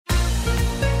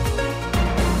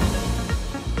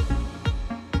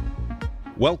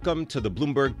Welcome to the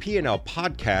Bloomberg P&L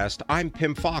podcast. I'm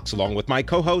Pimm Fox, along with my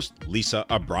co-host, Lisa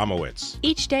Abramowicz.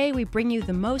 Each day, we bring you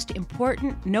the most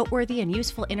important, noteworthy, and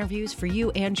useful interviews for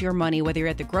you and your money, whether you're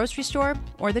at the grocery store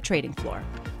or the trading floor.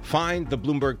 Find the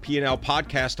Bloomberg P&L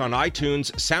podcast on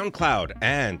iTunes, SoundCloud,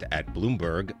 and at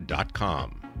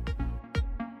Bloomberg.com.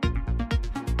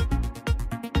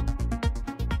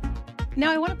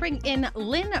 Now, I want to bring in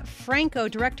Lynn Franco,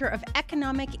 Director of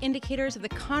Economic Indicators of the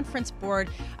Conference Board,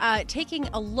 taking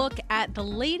a look at the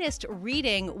latest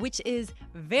reading, which is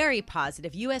very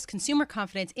positive. U.S. consumer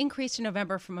confidence increased in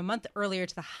November from a month earlier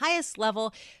to the highest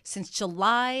level since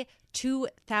July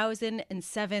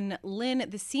 2007. Lynn,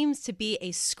 this seems to be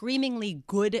a screamingly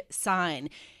good sign.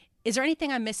 Is there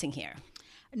anything I'm missing here?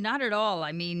 Not at all.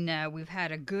 I mean, we've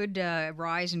had a good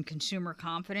rise in consumer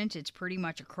confidence. It's pretty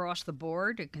much across the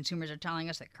board. Consumers are telling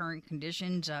us that current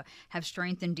conditions have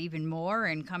strengthened even more.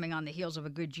 And coming on the heels of a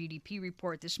good GDP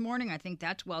report this morning, I think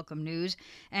that's welcome news.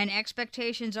 And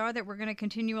expectations are that we're going to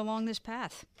continue along this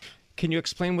path. Can you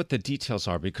explain what the details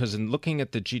are? Because in looking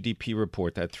at the GDP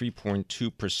report, that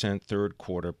 3.2% third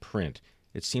quarter print,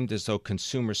 it seemed as though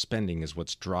consumer spending is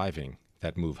what's driving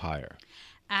that move higher.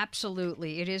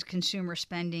 Absolutely. It is consumer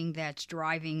spending that's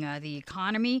driving the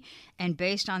economy. And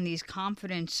based on these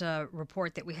confidence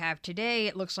report that we have today,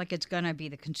 it looks like it's going to be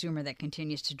the consumer that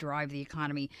continues to drive the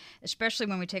economy, especially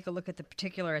when we take a look at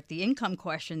the income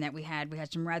question that we had. We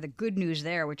had some rather good news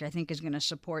there, which I think is going to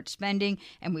support spending.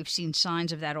 And we've seen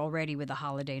signs of that already with the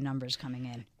holiday numbers coming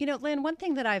in. You know, Lynn, one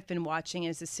thing that I've been watching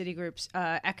is the Citigroup's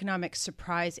Economic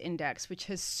Surprise Index, which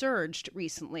has surged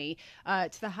recently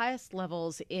to the highest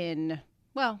levels in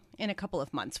a couple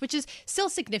of months, which is still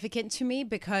significant to me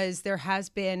because there has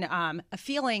been a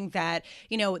feeling that,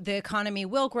 the economy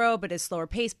will grow, but at a slower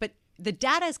pace. But the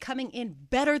data is coming in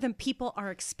better than people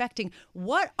are expecting.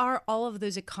 What are all of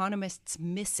those economists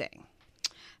missing?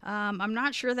 I'm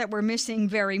not sure that we're missing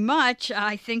very much.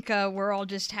 I think we're all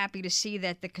just happy to see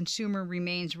that the consumer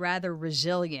remains rather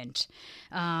resilient.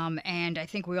 And I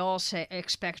think we all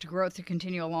expect growth to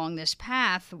continue along this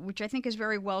path, which I think is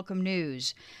very welcome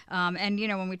news. And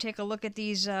when we take a look at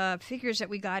these figures that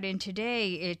we got in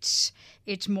today, it's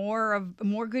more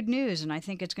good news. And I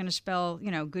think it's going to spell,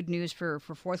 good news for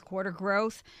fourth quarter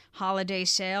growth, holiday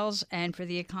sales, and for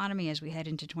the economy as we head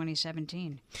into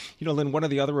 2017. Lynn, one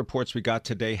of the other reports we got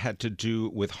today had to do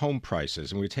with home prices,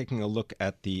 and we're taking a look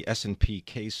at the S&P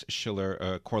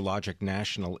Case-Shiller CoreLogic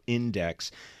National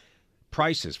Index.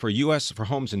 Prices for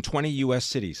homes in 20 U.S.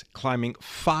 cities climbing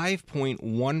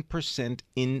 5.1%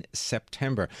 in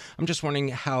September. I'm just wondering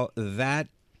how that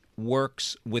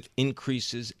works with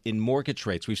increases in mortgage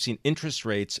rates. We've seen interest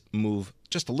rates move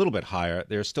just a little bit higher.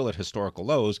 They're still at historical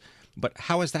lows, but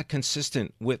how is that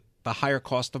consistent with the higher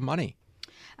cost of money?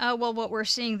 Well, what we're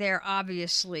seeing there,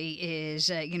 obviously, is,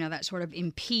 that sort of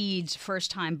impedes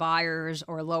first-time buyers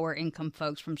or lower-income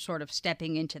folks from sort of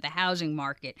stepping into the housing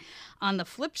market. On the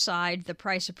flip side, the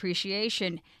price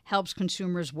appreciation helps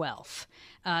consumers' wealth.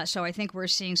 So I think we're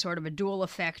seeing sort of a dual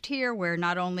effect here where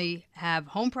not only have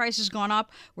home prices gone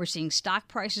up, we're seeing stock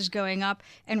prices going up,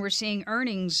 and we're seeing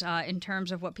earnings in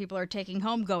terms of what people are taking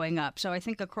home going up. So I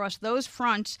think across those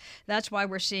fronts, that's why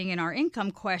we're seeing in our income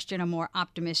question a more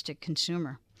optimistic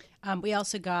consumer. We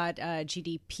also got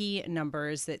GDP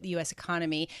numbers that the U.S.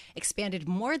 economy expanded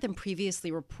more than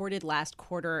previously reported last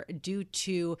quarter due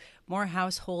to more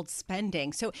household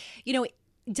spending. So,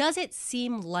 does it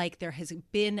seem like there has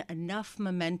been enough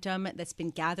momentum that's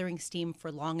been gathering steam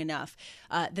for long enough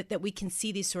that we can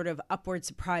see these sort of upward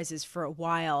surprises for a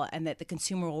while and that the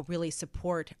consumer will really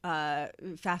support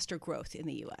faster growth in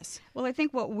the U.S.? Well, I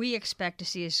think what we expect to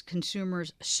see is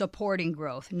consumers supporting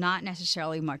growth, not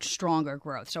necessarily much stronger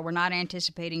growth. So we're not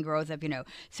anticipating growth of,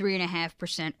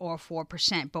 3.5% or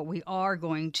 4%, but we are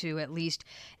going to at least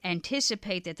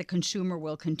anticipate that the consumer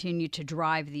will continue to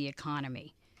drive the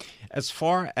economy. As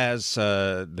far as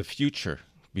the future,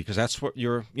 because that's what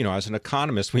you're, as an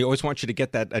economist, we always want you to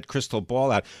get that crystal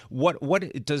ball out. What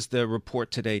does the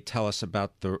report today tell us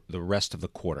about the rest of the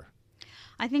quarter?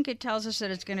 I think it tells us that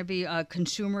it's going to be a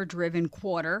consumer-driven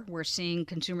quarter. We're seeing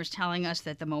consumers telling us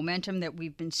that the momentum that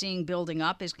we've been seeing building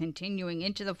up is continuing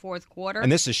into the fourth quarter.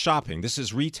 And this is shopping. This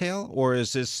is retail, or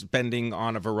is this spending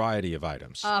on a variety of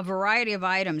items? A variety of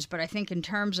items, but I think in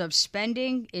terms of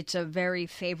spending, it's a very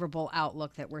favorable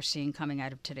outlook that we're seeing coming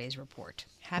out of today's report.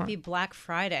 Happy Black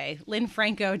Friday. Lynn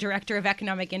Franco, Director of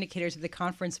Economic Indicators of the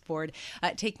Conference Board,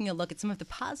 taking a look at some of the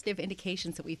positive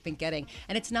indications that we've been getting.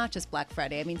 And it's not just Black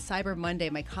Friday. I mean, Cyber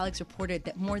Monday, my colleagues reported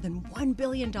that more than $1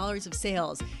 billion of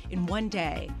sales in one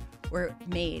day were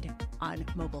made on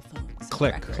mobile phones.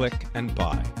 Click, and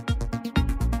buy.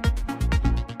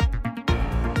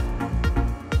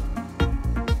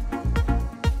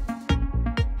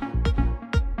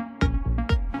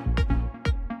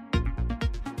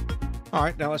 All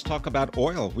right, now let's talk about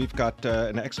oil. We've got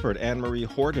an expert, Annmarie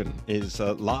Hordern, is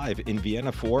live in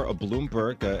Vienna for a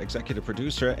Bloomberg executive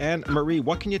producer. Annmarie,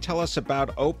 what can you tell us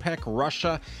about OPEC,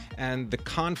 Russia, and the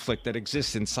conflict that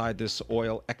exists inside this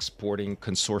oil exporting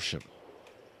consortium?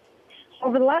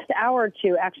 Over the last hour or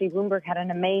two, actually, Bloomberg had an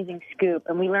amazing scoop,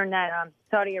 and we learned that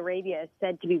Saudi Arabia is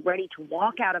said to be ready to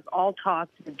walk out of all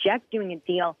talks, reject doing a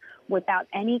deal without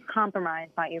any compromise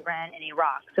by Iran and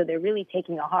Iraq. So they're really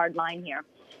taking a hard line here.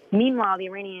 Meanwhile, the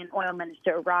Iranian oil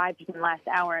minister arrived in the last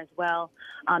hour as well.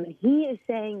 And he is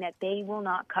saying that they will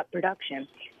not cut production.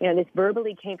 You know, this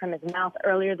verbally came from his mouth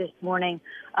earlier this morning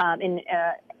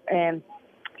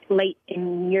late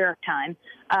in New York time.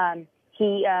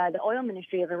 The oil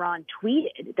ministry of Iran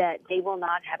tweeted that they will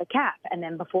not have a cap. And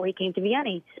then before he came to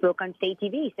Vienna, he spoke on state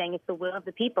TV saying it's the will of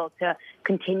the people to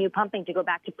continue pumping, to go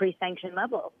back to pre-sanction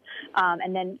levels.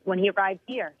 And then when he arrived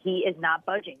here, he is not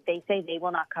budging. They say they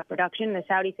will not cut production. The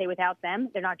Saudis say without them,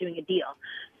 they're not doing a deal.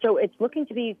 So it's looking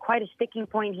to be quite a sticking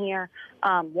point here.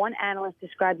 One analyst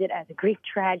described it as a Greek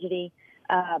tragedy,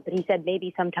 but he said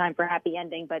maybe some time for a happy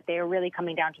ending, but they're really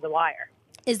coming down to the wire.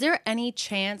 Is there any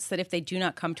chance that if they do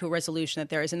not come to a resolution, that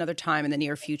there is another time in the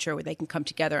near future where they can come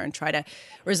together and try to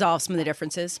resolve some of the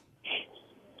differences?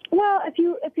 Well, if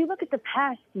you look at the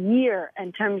past year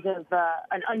in terms of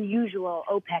an unusual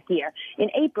OPEC year,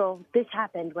 in April, this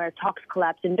happened where talks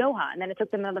collapsed in Doha, and then it took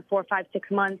them another 4, 5,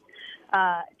 6 months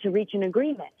to reach an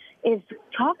agreement. If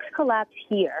talks collapse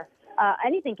here,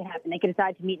 anything can happen. They could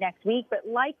decide to meet next week, but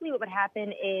likely what would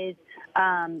happen is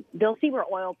they'll see where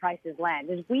oil prices land.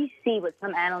 As we see what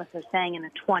some analysts are saying in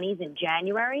the 20s in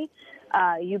January,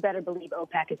 you better believe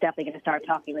OPEC is definitely going to start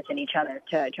talking within each other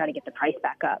to try to get the price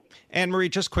back up. Annmarie,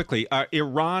 just quickly,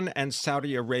 Iran and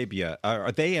Saudi Arabia,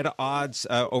 are they at odds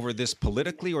over this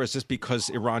politically, or is this because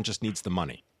Iran just needs the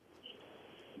money?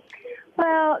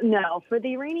 Well, no. For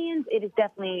the Iranians, it is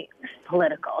definitely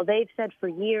political. They've said for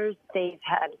years they've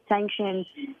had sanctions,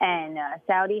 and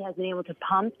Saudi has been able to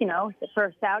pump,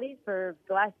 for Saudis for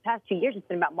the past 2 years, it's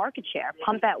been about market share,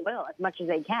 pump at will as much as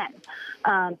they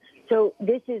can. So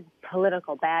this is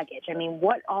political baggage. I mean,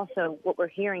 what we're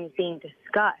hearing is being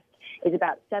discussed is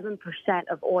about 7%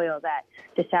 of oil that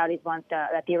the Saudis want,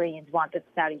 that the Iranians want, that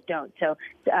the Saudis don't. So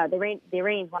the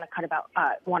Iranians want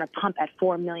to pump at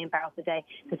 4 million barrels a day.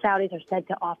 The Saudis are said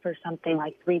to offer something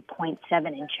like 3.7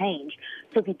 and change.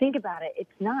 So if you think about it, it's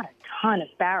not a ton of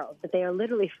barrels, but they are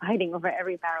literally fighting over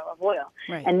every barrel of oil.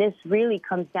 Right. And this really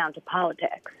comes down to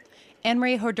politics.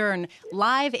 Annmarie Hordern,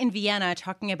 live in Vienna,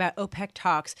 talking about OPEC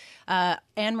talks.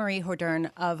 Annmarie Hordern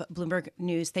of Bloomberg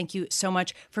News, thank you so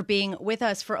much for being with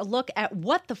us for a look at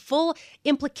what the full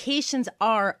implications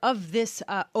are of this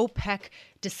OPEC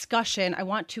discussion. I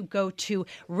want to go to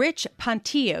Rich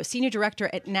Pantillo, Senior Director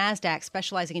at Nasdaq,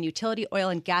 specializing in utility, oil,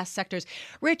 and gas sectors.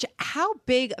 Rich, how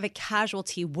big of a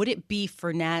casualty would it be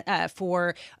for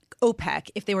OPEC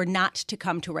if they were not to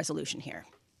come to a resolution here?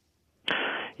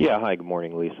 Yeah, hi, good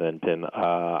morning, Lisa and Pimm.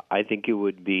 I think it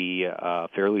would be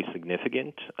fairly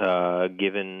significant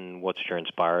given what's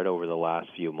transpired over the last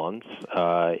few months.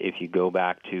 If you go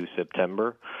back to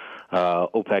September,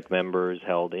 OPEC members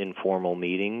held informal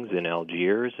meetings in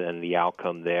Algiers, and the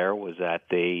outcome there was that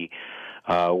they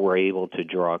were able to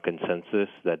draw a consensus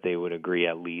that they would agree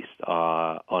at least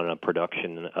on a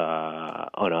production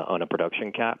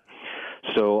cap.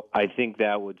 So I think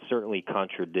that would certainly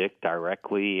contradict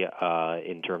directly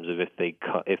in terms of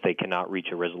if they cannot reach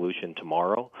a resolution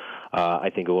tomorrow. I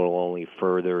think it will only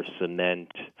further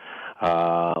cement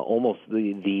almost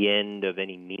the end of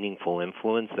any meaningful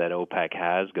influence that OPEC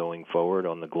has going forward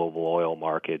on the global oil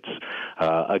markets.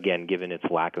 Again, given its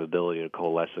lack of ability to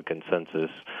coalesce a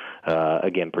consensus.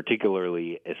 Again,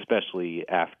 especially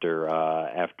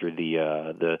after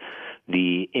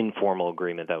the informal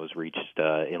agreement that was reached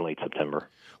in late September.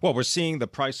 Well, we're seeing the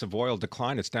price of oil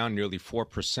decline. It's down nearly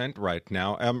 4% right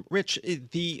now. Rich,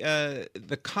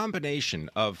 the combination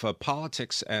of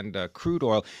politics and crude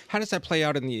oil, how does that play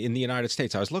out in the United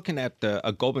States? I was looking at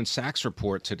a Goldman Sachs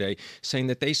report today saying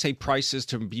that they say prices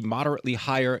to be moderately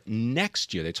higher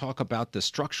next year. They talk about the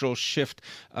structural shift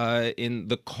in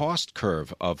the cost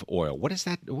curve of oil. What does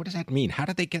that mean? How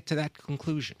did they get to that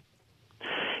conclusion?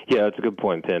 Yeah, that's a good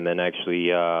point, Pimm. And actually,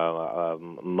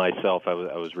 myself, I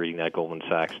was reading that Goldman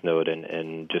Sachs note,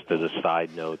 and just as a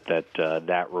side note,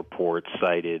 that report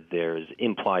cited there's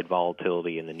implied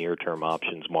volatility in the near-term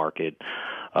options market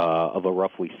of a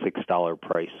roughly $6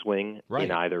 price swing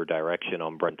in either direction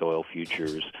on Brent oil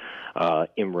futures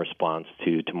in response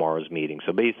to tomorrow's meeting.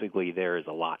 So basically, there is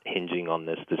a lot hinging on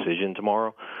this decision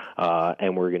tomorrow,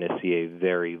 and we're going to see a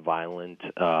very violent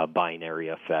binary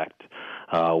effect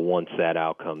once that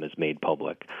outcome is made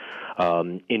public.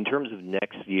 In terms of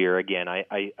next year, again,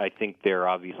 I think they're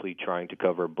obviously trying to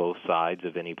cover both sides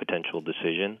of any potential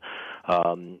decision.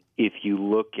 If you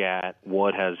look at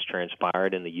what has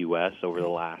transpired in the U.S. over the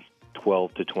last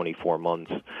 12 to 24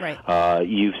 months, right.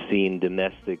 You've seen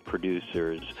domestic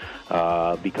producers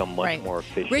become much more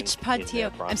efficient. Rich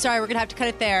Pantillo, I'm sorry, we're going to have to cut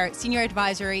it there. Senior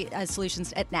Advisory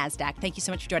Solutions at Nasdaq. Thank you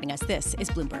so much for joining us. This is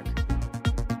Bloomberg.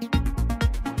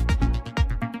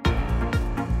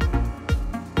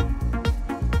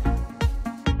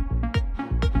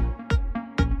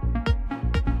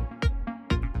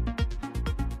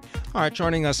 All right,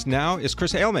 joining us now is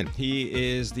Chris Ailman.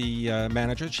 He is the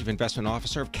manager, chief investment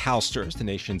officer of CalSTRS, the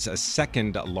nation's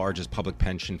second largest public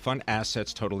pension fund,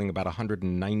 assets totaling about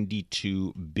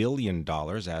 $192 billion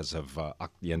as of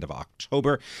the end of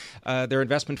October. Their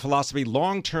investment philosophy,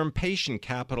 long-term patient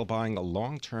capital, buying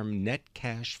long-term net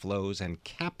cash flows and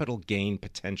capital gain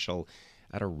potential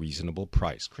at a reasonable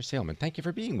price. Chris Ailman, thank you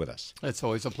for being with us. It's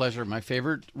always a pleasure. My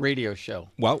favorite radio show.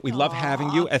 Well, we love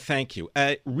having you. Thank you.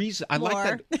 I like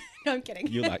that. No, I'm kidding.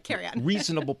 You like Carry on.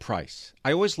 Reasonable price.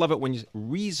 I always love it when you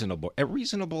reasonable.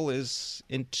 Reasonable is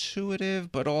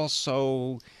intuitive, but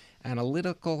also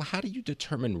analytical. How do you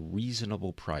determine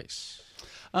reasonable price?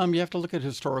 You have to look at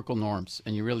historical norms,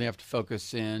 and you really have to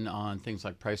focus in on things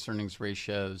like price-earnings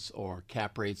ratios or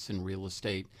cap rates in real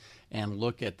estate, and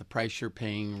look at the price you're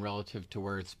paying relative to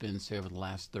where it's been, say, over the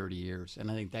last 30 years. And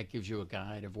I think that gives you a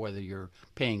guide of whether you're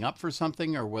paying up for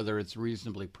something or whether it's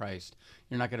reasonably priced.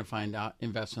 You're not going to find out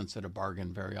investments at a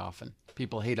bargain very often.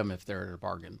 People hate them if they're at a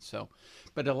bargain.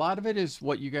 But a lot of it is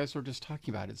what you guys were just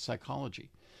talking about. It's psychology.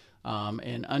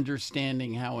 And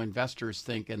understanding how investors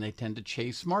think, and they tend to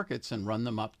chase markets and run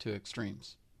them up to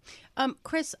extremes.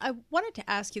 Chris, I wanted to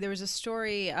ask you, there was a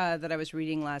story that I was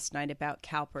reading last night about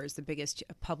CalPERS, the biggest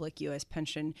public U.S.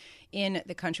 pension in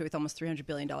the country with almost $300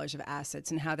 billion of assets,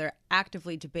 and how they're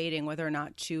actively debating whether or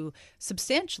not to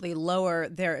substantially lower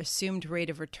their assumed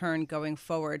rate of return going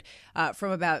forward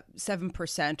from about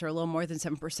 7% or a little more than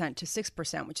 7% to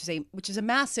 6%, which is a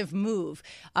massive move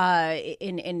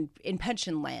in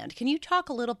pension land. Can you talk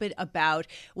a little bit about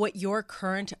what your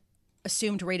current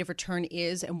assumed rate of return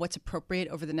is and what's appropriate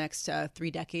over the next 3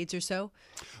 decades or so?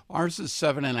 Ours is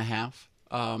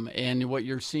 7.5. And what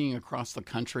you're seeing across the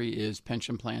country is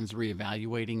pension plans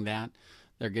reevaluating that.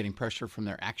 They're getting pressure from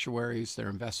their actuaries, their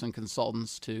investment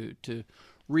consultants to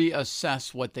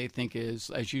reassess what they think is,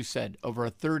 as you said, over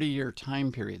a 30-year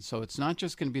time period. So it's not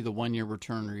just going to be the 1-year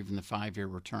return or even the 5-year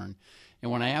return. And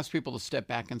when I ask people to step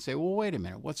back and say, well, wait a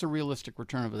minute, what's a realistic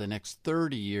return over the next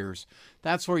 30 years?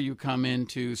 That's where you come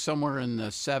into somewhere in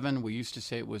the 7. We used to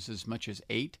say it was as much as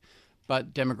 8.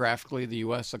 But demographically, the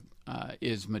U.S.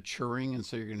 is maturing, and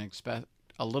so you're going to expect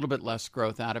a little bit less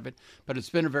growth out of it. But it's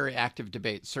been a very active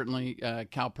debate. Certainly,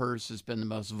 CalPERS has been the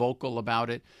most vocal about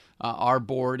it. Our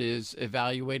board is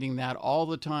evaluating that all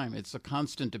the time. It's a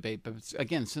constant debate. But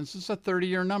again, since it's a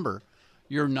 30-year number,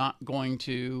 you're not going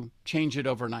to change it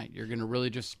overnight. You're going to really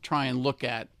just try and look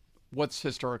at what's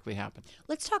historically happened.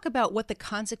 Let's talk about what the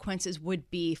consequences would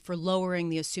be for lowering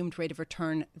the assumed rate of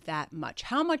return that much.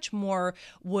 How much more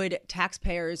would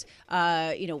taxpayers,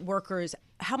 workers,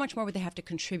 how much more would they have to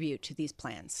contribute to these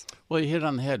plans? Well, you hit it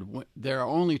on the head. There are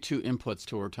only 2 inputs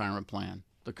to a retirement plan: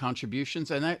 the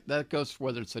contributions, and that goes for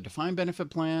whether it's a defined benefit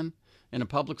plan in a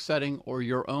public setting or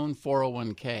your own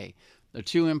 401k. The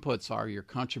 2 inputs are your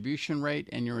contribution rate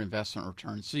and your investment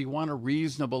return. So you want a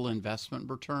reasonable investment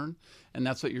return, and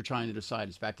that's what you're trying to decide.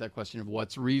 It's back to that question of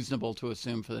what's reasonable to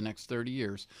assume for the next 30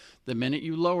 years. The minute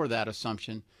you lower that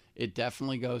assumption, it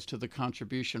definitely goes to the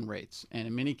contribution rates. And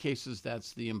in many cases,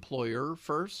 that's the employer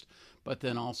first, but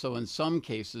then also in some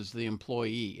cases, the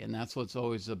employee. And that's what's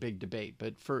always a big debate.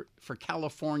 But for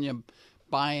California,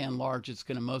 by and large, it's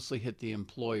going to mostly hit the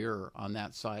employer on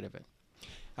that side of it.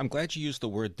 I'm glad you used the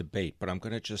word debate, but I'm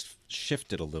going to just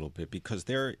shift it a little bit because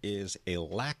there is a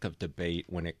lack of debate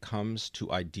when it comes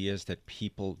to ideas that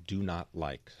people do not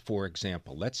like. For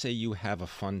example, let's say you have a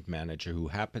fund manager who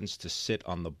happens to sit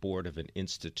on the board of an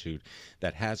institute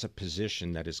that has a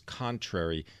position that is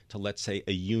contrary to, let's say,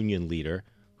 a union leader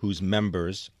whose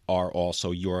members are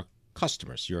also your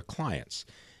customers, your clients.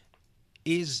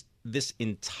 Is this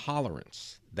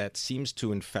intolerance that seems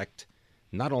to infect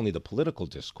not only the political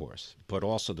discourse, but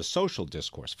also the social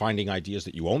discourse, finding ideas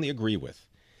that you only agree with,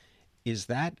 is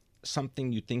that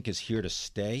something you think is here to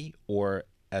stay? Or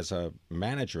as a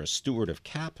manager, a steward of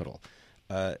capital,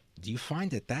 do you find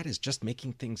that is just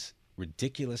making things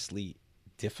ridiculously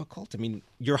difficult? I mean,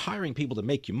 you're hiring people to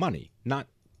make you money, not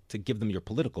to give them your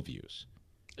political views.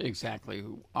 Exactly.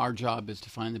 Our job is to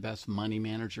find the best money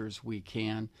managers we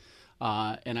can.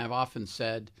 And I've often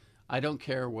said, I don't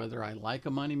care whether I like a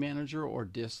money manager or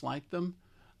dislike them.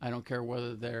 I don't care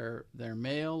whether they're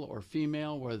male or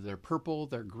female, whether they're purple,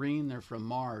 they're green, they're from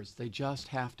Mars. They just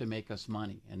have to make us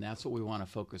money, and that's what we want to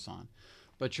focus on.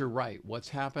 But you're right. What's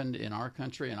happened in our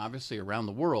country and obviously around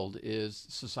the world is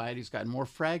society's gotten more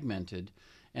fragmented,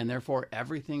 and therefore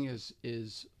everything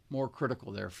is more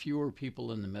critical. There are fewer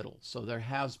people in the middle. So there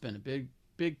has been a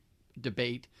big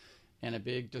debate and a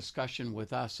big discussion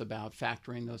with us about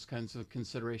factoring those kinds of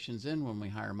considerations in when we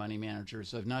hire money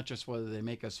managers, of not just whether they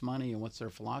make us money and what's their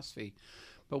philosophy,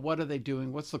 but what are they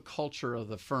doing? What's the culture of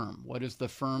the firm? What is the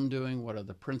firm doing? What are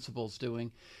the principals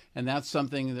doing? And that's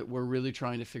something that we're really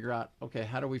trying to figure out, okay,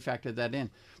 how do we factor that in?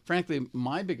 Frankly,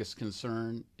 my biggest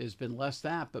concern has been less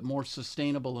that, but more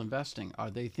sustainable investing.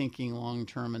 Are they thinking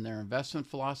long-term in their investment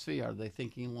philosophy? Are they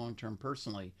thinking long-term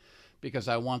personally? Because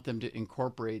I want them to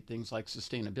incorporate things like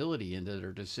sustainability into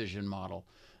their decision model,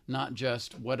 not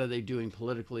just what are they doing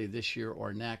politically this year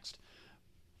or next.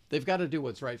 They've got to do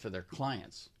what's right for their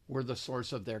clients. We're the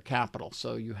source of their capital,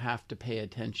 so you have to pay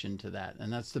attention to that.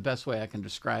 And that's the best way I can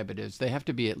describe it, is they have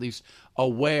to be at least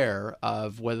aware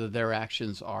of whether their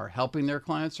actions are helping their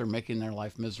clients or making their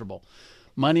life miserable.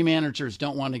 Money managers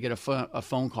don't want to get a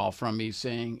phone call from me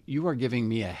saying, you are giving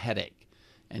me a headache.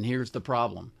 And here's the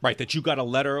problem. Right, that you got a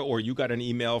letter or you got an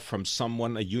email from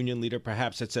someone, a union leader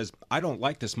perhaps, that says, I don't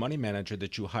like this money manager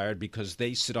that you hired because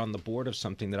they sit on the board of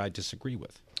something that I disagree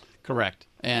with. Correct.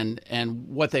 And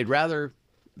what they'd rather,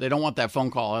 they don't want that phone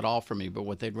call at all from me, but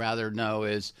what they'd rather know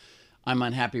is I'm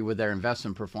unhappy with their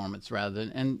investment performance rather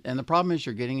than, and the problem is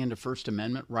you're getting into First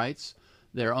Amendment rights,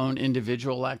 their own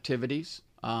individual activities.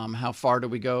 How far do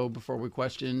we go before we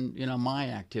question, my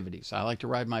activities? I like to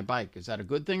ride my bike. Is that a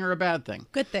good thing or a bad thing?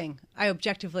 Good thing. I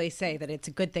objectively say that it's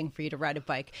a good thing for you to ride a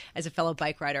bike as a fellow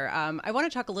bike rider. I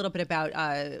want to talk a little bit about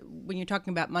when you're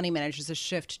talking about money managers, a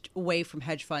shift away from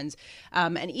hedge funds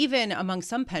and even among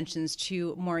some pensions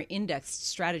to more indexed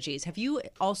strategies. Have you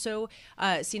also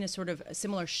seen a sort of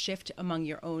similar shift among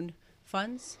your own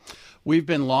funds? We've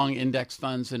been long index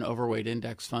funds and overweight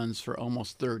index funds for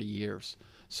almost 30 years.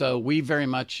 So we very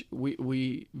much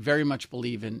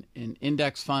believe in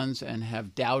index funds and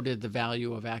have doubted the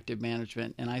value of active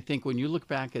management. And I think when you look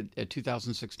back at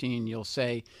 2016, you'll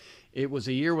say it was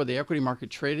a year where the equity market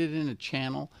traded in a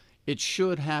channel. It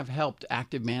should have helped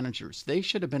active managers. They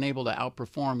should have been able to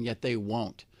outperform, yet they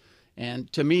won't.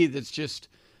 And to me, that's just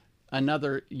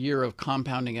another year of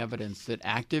compounding evidence that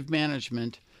active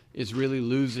management is really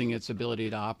losing its ability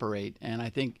to operate. And I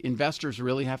think investors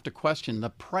really have to question the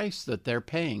price that they're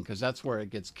paying, because that's where it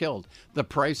gets killed. The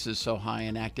price is so high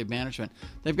in active management.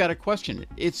 They've got to question it.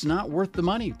 It's not worth the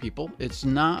money, people. It's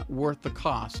not worth the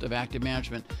cost of active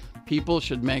management. People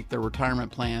should make their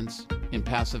retirement plans in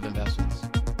passive investments.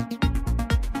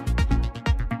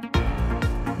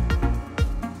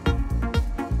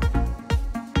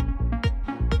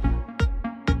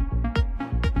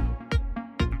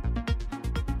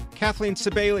 Kathleen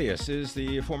Sebelius is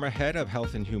the former head of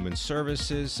Health and Human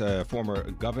Services, former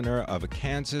governor of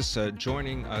Kansas,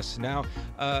 joining us now.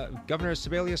 Governor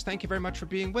Sebelius, thank you very much for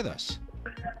being with us.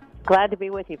 Glad to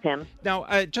be with you, Pimm.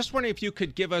 Now, just wondering if you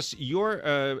could give us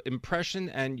your impression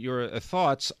and your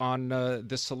thoughts on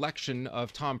the selection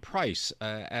of Tom Price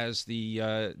as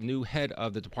the new head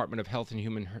of the Department of Health and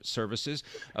Human Services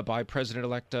by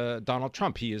President-elect Donald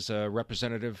Trump. He is a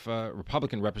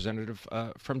Republican representative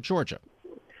from Georgia.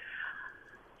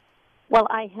 Well,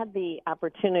 I had the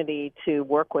opportunity to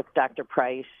work with Dr.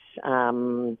 Price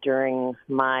during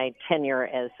my tenure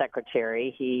as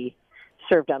secretary. He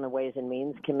served on the Ways and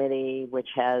Means Committee, which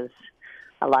has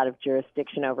a lot of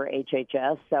jurisdiction over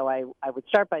HHS. So I would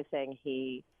start by saying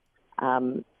he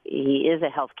is a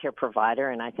healthcare provider,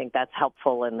 and I think that's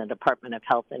helpful in the Department of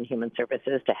Health and Human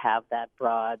Services to have that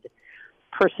broad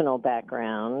personal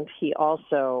background. He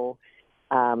also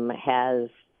has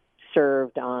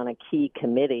served on a key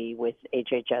committee with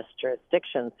HHS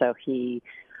jurisdiction, so he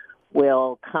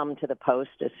will come to the post,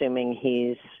 assuming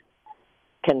he's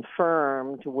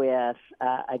confirmed, with,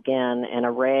 again, an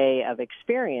array of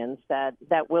experience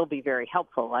that will be very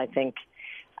helpful. I think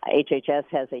HHS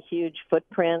has a huge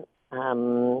footprint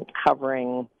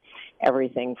covering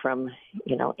everything from,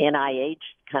 NIH,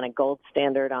 kind of gold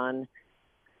standard on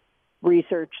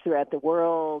research throughout the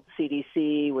world,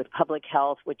 CDC with public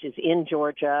health, which is in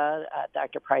Georgia,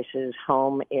 Dr. Price's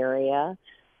home area.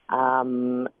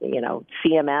 CMS,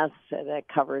 that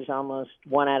covers almost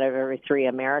 1 out of every 3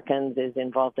 Americans, is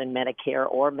involved in Medicare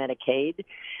or Medicaid.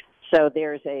 So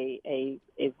there's a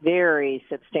very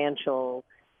substantial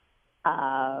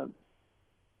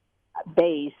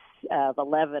base of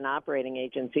 11 operating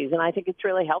agencies. And I think it's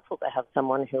really helpful to have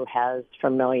someone who has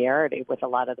familiarity with a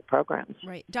lot of the programs.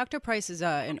 Right. Dr. Price is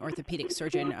an orthopedic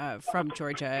surgeon from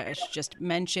Georgia, as you just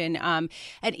mentioned. And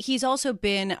he's also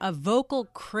been a vocal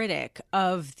critic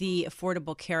of the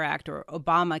Affordable Care Act, or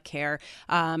Obamacare,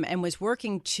 and was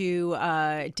working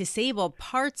to disable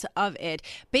parts of it.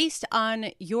 Based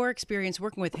on your experience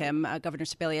working with him, Governor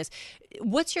Sebelius,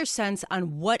 what's your sense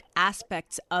on what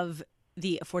aspects of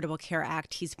the Affordable Care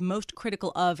Act he's most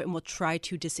critical of and will try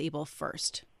to disable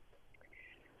first?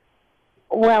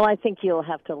 Well, I think you'll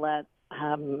have to let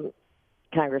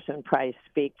Congressman Price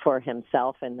speak for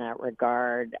himself in that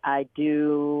regard. I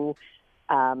do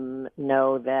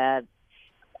know that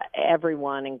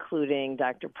everyone, including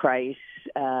Dr. Price,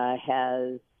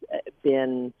 has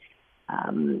been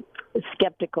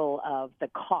skeptical of the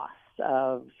costs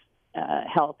of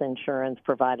health insurance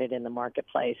provided in the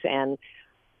marketplace. And,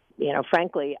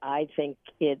 frankly, I think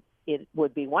it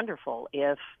would be wonderful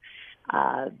if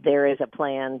there is a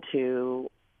plan to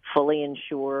fully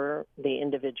insure the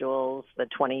individuals, the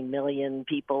 20 million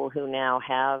people who now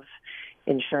have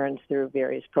insurance through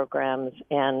various programs,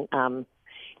 and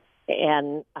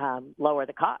lower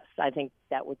the costs. I think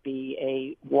that would be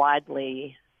a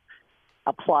widely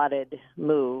applauded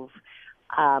move.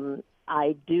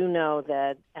 I do know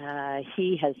that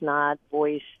he has not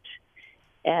voiced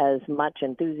as much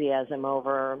enthusiasm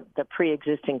over the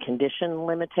pre-existing condition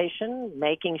limitation,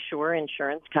 making sure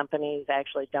insurance companies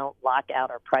actually don't lock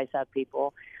out or price out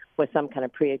people with some kind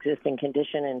of pre-existing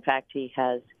condition. In fact, he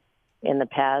has in the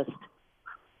past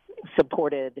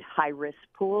supported high-risk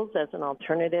pools as an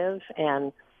alternative,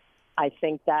 and I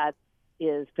think that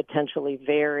is potentially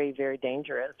very, very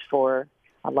dangerous for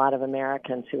a lot of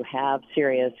Americans who have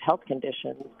serious health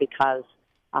conditions, because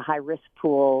a high-risk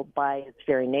pool by its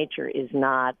very nature is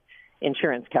not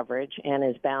insurance coverage and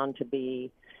is bound to be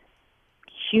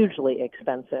hugely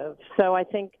expensive. So I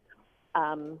think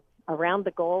around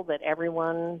the goal that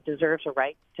everyone deserves a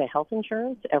right to health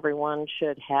insurance, everyone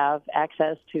should have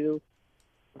access to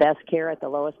best care at the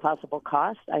lowest possible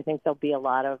cost, I think there'll be a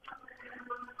lot of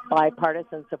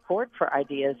bipartisan support for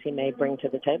ideas he may bring to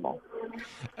the table.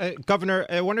 Governor,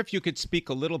 I wonder if you could speak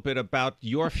a little bit about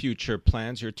your future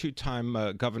plans. You're a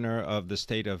two-time governor of the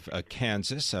state of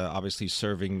Kansas, obviously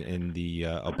serving in the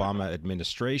Obama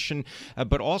administration,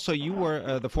 but also you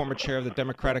were the former chair of the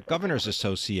Democratic Governors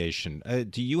Association.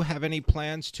 Do you have any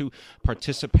plans to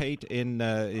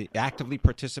actively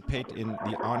participate in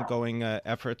the ongoing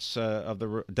efforts of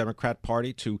the Democrat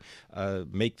Party to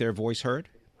make their voice heard?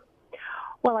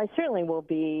 Well, I certainly will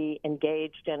be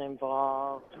engaged and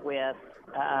involved with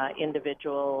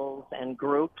individuals and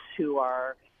groups who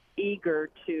are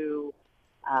eager to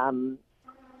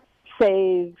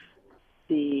save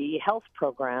the health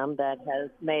program that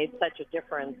has made such a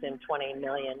difference in 20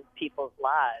 million people's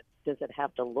lives. Does it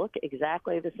have to look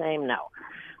exactly the same? No.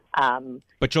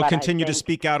 But you'll continue to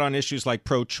speak out on issues like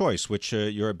pro-choice, which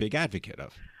you're a big advocate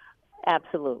of.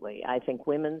 Absolutely. I think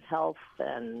women's health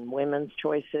and women's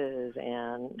choices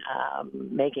and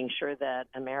making sure that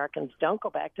Americans don't go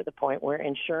back to the point where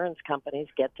insurance companies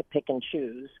get to pick and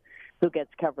choose who gets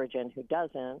coverage and who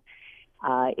doesn't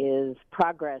is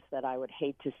progress that I would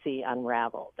hate to see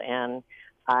unraveled. And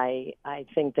I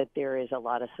think that there is a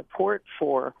lot of support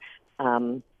for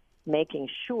making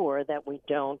sure that we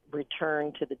don't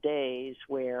return to the days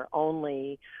where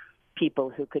only people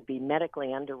who could be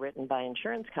medically underwritten by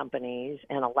insurance companies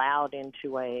and allowed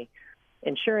into a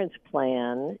insurance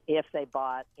plan if they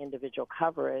bought individual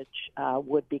coverage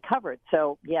would be covered.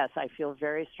 So, yes, I feel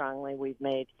very strongly we've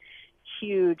made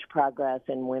huge progress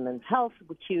in women's health,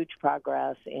 huge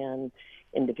progress in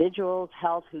individuals'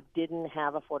 health who didn't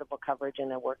have affordable coverage in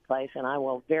their workplace, and I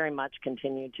will very much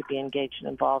continue to be engaged and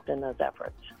involved in those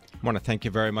efforts. I want to thank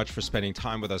you very much for spending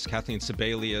time with us. Kathleen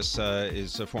Sebelius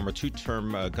is a former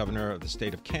two-term governor of the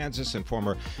state of Kansas and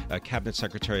former Cabinet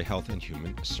Secretary of Health and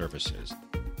Human Services.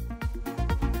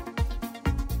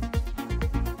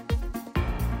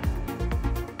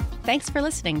 Thanks for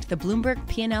listening to the Bloomberg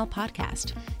P&L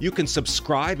podcast. You can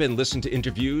subscribe and listen to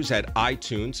interviews at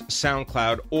iTunes,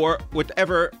 SoundCloud, or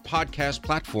whatever podcast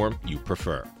platform you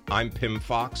prefer. I'm Pimm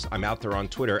Fox. I'm out there on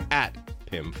Twitter at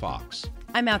Pimm Fox.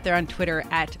 I'm out there on Twitter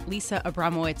at Lisa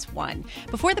Abramowicz1.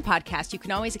 Before the podcast, you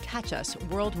can always catch us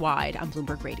worldwide on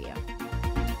Bloomberg Radio.